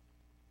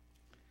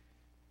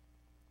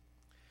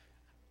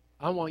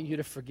 I want you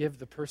to forgive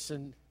the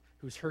person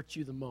who's hurt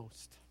you the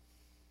most.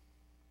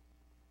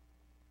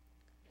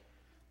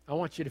 I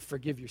want you to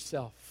forgive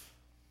yourself.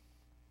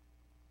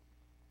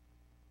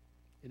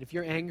 And if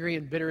you're angry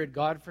and bitter at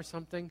God for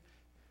something,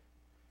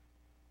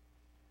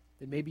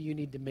 then maybe you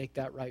need to make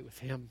that right with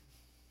him.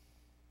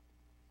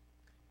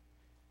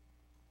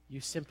 You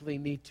simply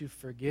need to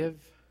forgive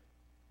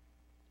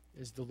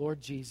as the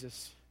Lord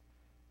Jesus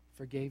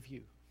forgave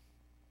you.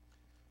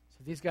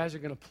 So these guys are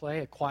going to play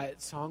a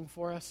quiet song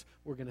for us.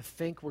 We're going to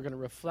think, we're going to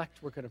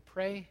reflect, we're going to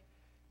pray.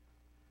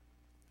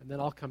 And then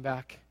I'll come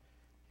back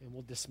and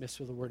we'll dismiss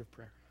with a word of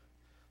prayer.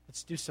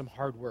 Let's do some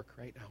hard work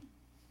right now.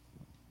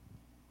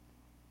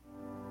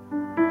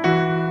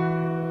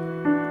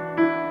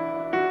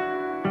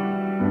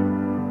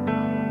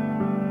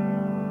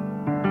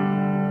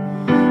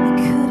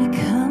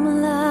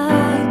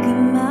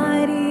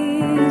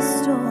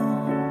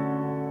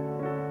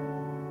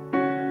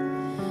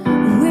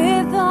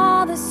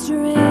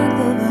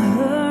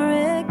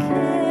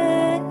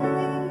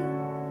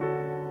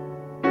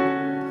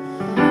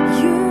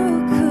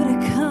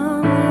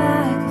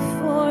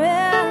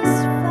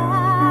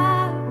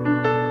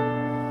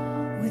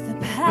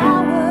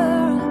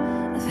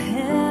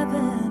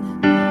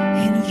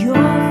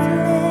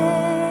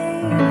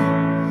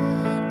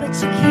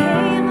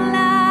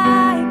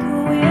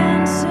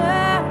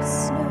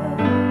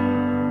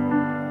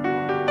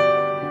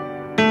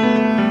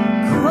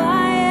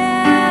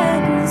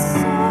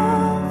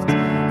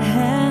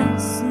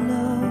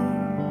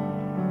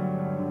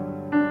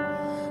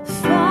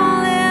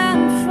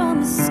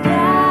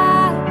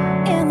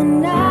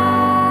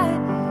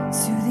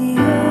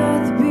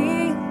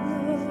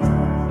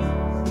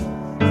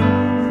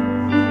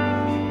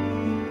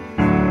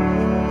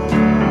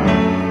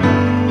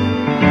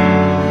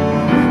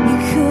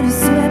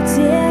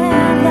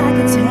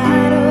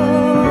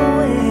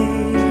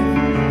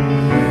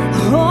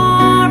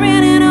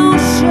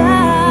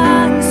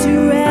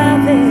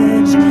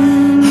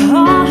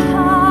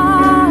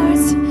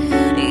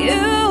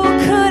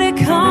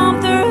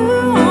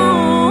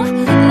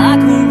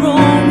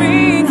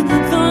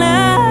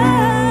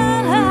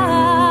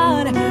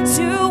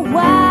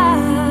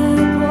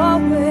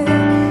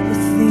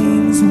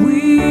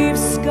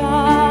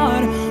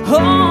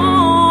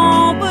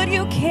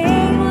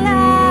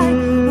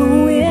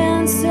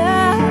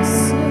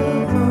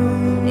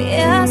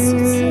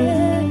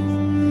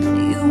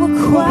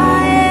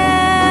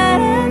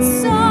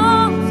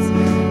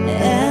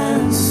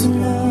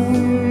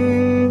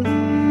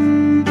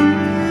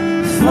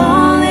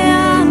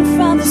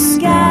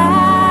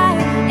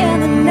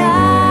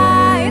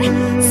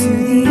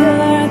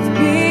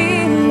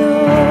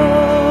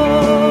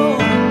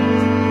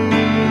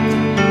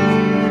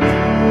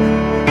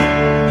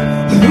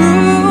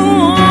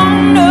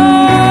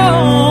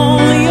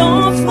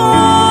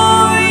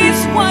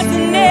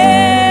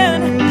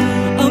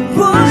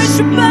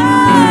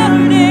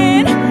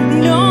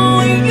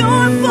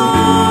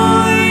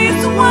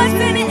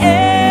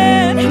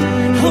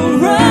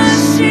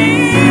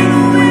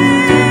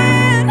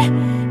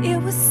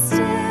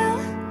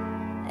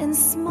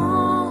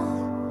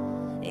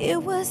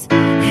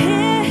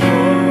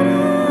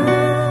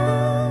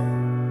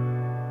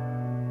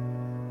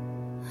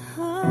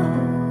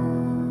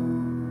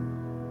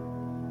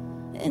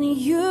 and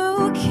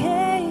you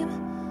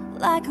came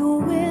like a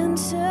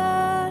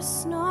winter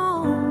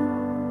snow.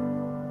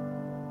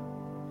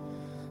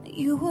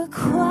 You were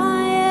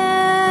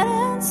quiet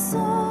and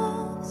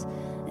soft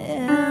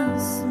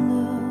and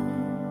slow,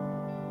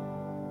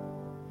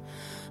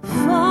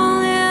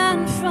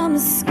 falling from the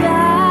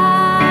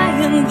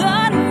sky in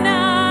the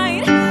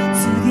night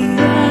to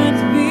the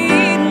earth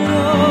below.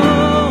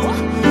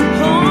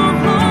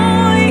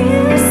 Oh,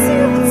 yes,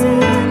 you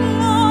did,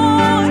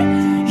 Lord.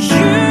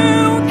 You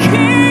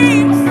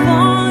came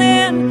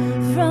falling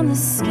from the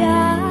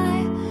sky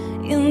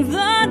in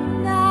the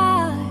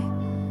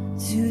night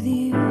to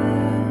the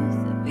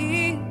earth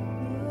below.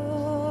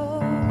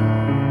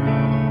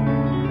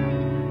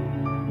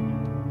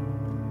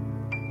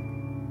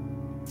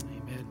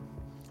 Amen.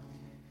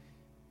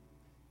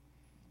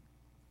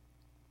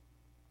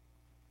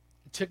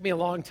 It took me a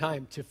long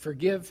time to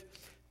forgive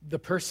the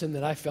person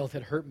that I felt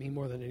had hurt me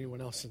more than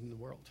anyone else in the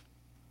world.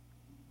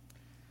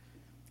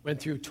 Went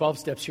through 12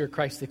 steps here at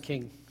Christ the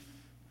King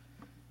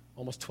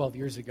almost 12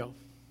 years ago.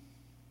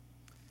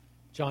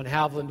 John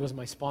Havland was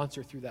my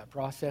sponsor through that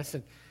process,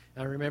 and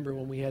I remember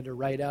when we had to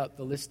write out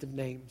the list of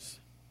names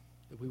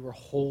that we were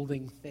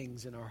holding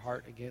things in our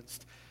heart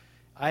against.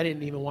 I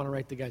didn't even want to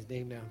write the guy's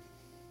name down.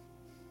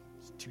 I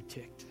was too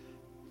ticked.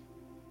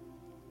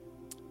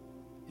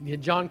 And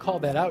then John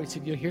called that out. He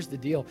said, here's the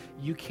deal.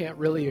 You can't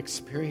really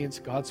experience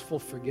God's full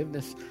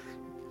forgiveness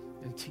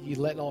until you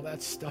let all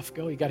that stuff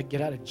go. You got to get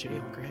out of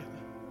jail, Grant.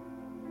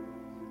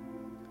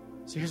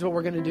 So here's what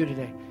we're going to do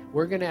today.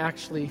 We're going to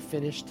actually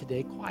finish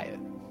today quiet.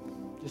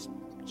 Just,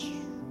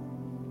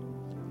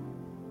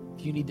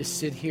 if you need to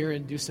sit here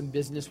and do some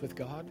business with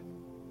God,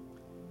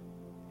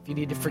 if you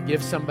need to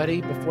forgive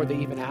somebody before they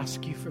even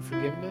ask you for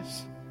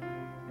forgiveness,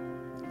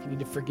 if you need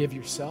to forgive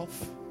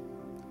yourself,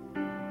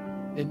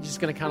 then you're just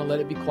going to kind of let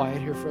it be quiet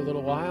here for a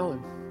little while,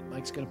 and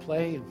Mike's going to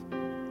play, and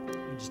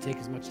you just take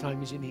as much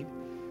time as you need.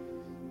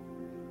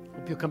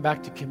 Hope you'll come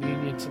back to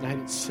communion tonight.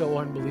 It's so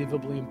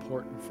unbelievably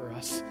important for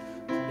us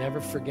to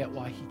never forget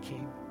why he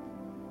came.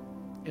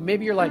 And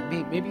maybe you're like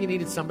me. Maybe you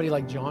needed somebody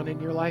like John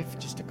in your life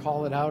just to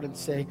call it out and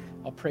say,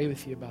 I'll pray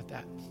with you about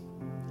that.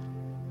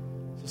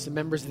 So some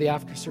members of the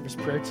after-service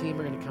prayer team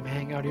are going to come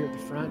hang out here at the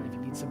front. If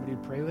you need somebody to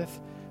pray with,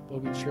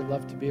 well, we'd sure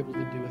love to be able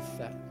to do with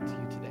that to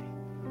you today.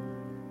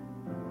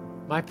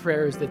 My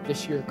prayer is that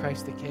this year at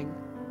Christ the King,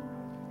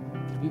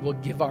 that we will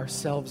give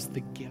ourselves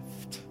the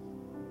gift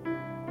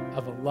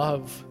of a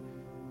love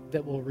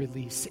that will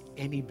release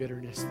any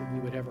bitterness that we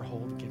would ever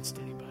hold against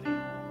anybody.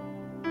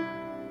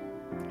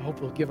 I hope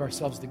we'll give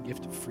ourselves the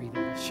gift of freedom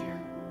this year.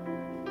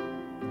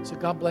 So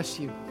God bless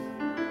you.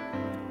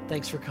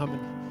 Thanks for coming.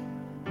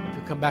 Hope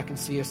you'll come back and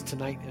see us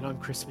tonight and on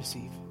Christmas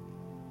Eve.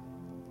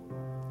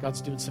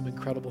 God's doing some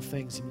incredible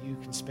things, and you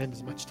can spend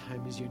as much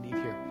time as you need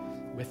here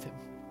with him.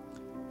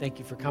 Thank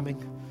you for coming.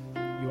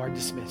 You are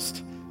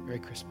dismissed. Merry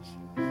Christmas.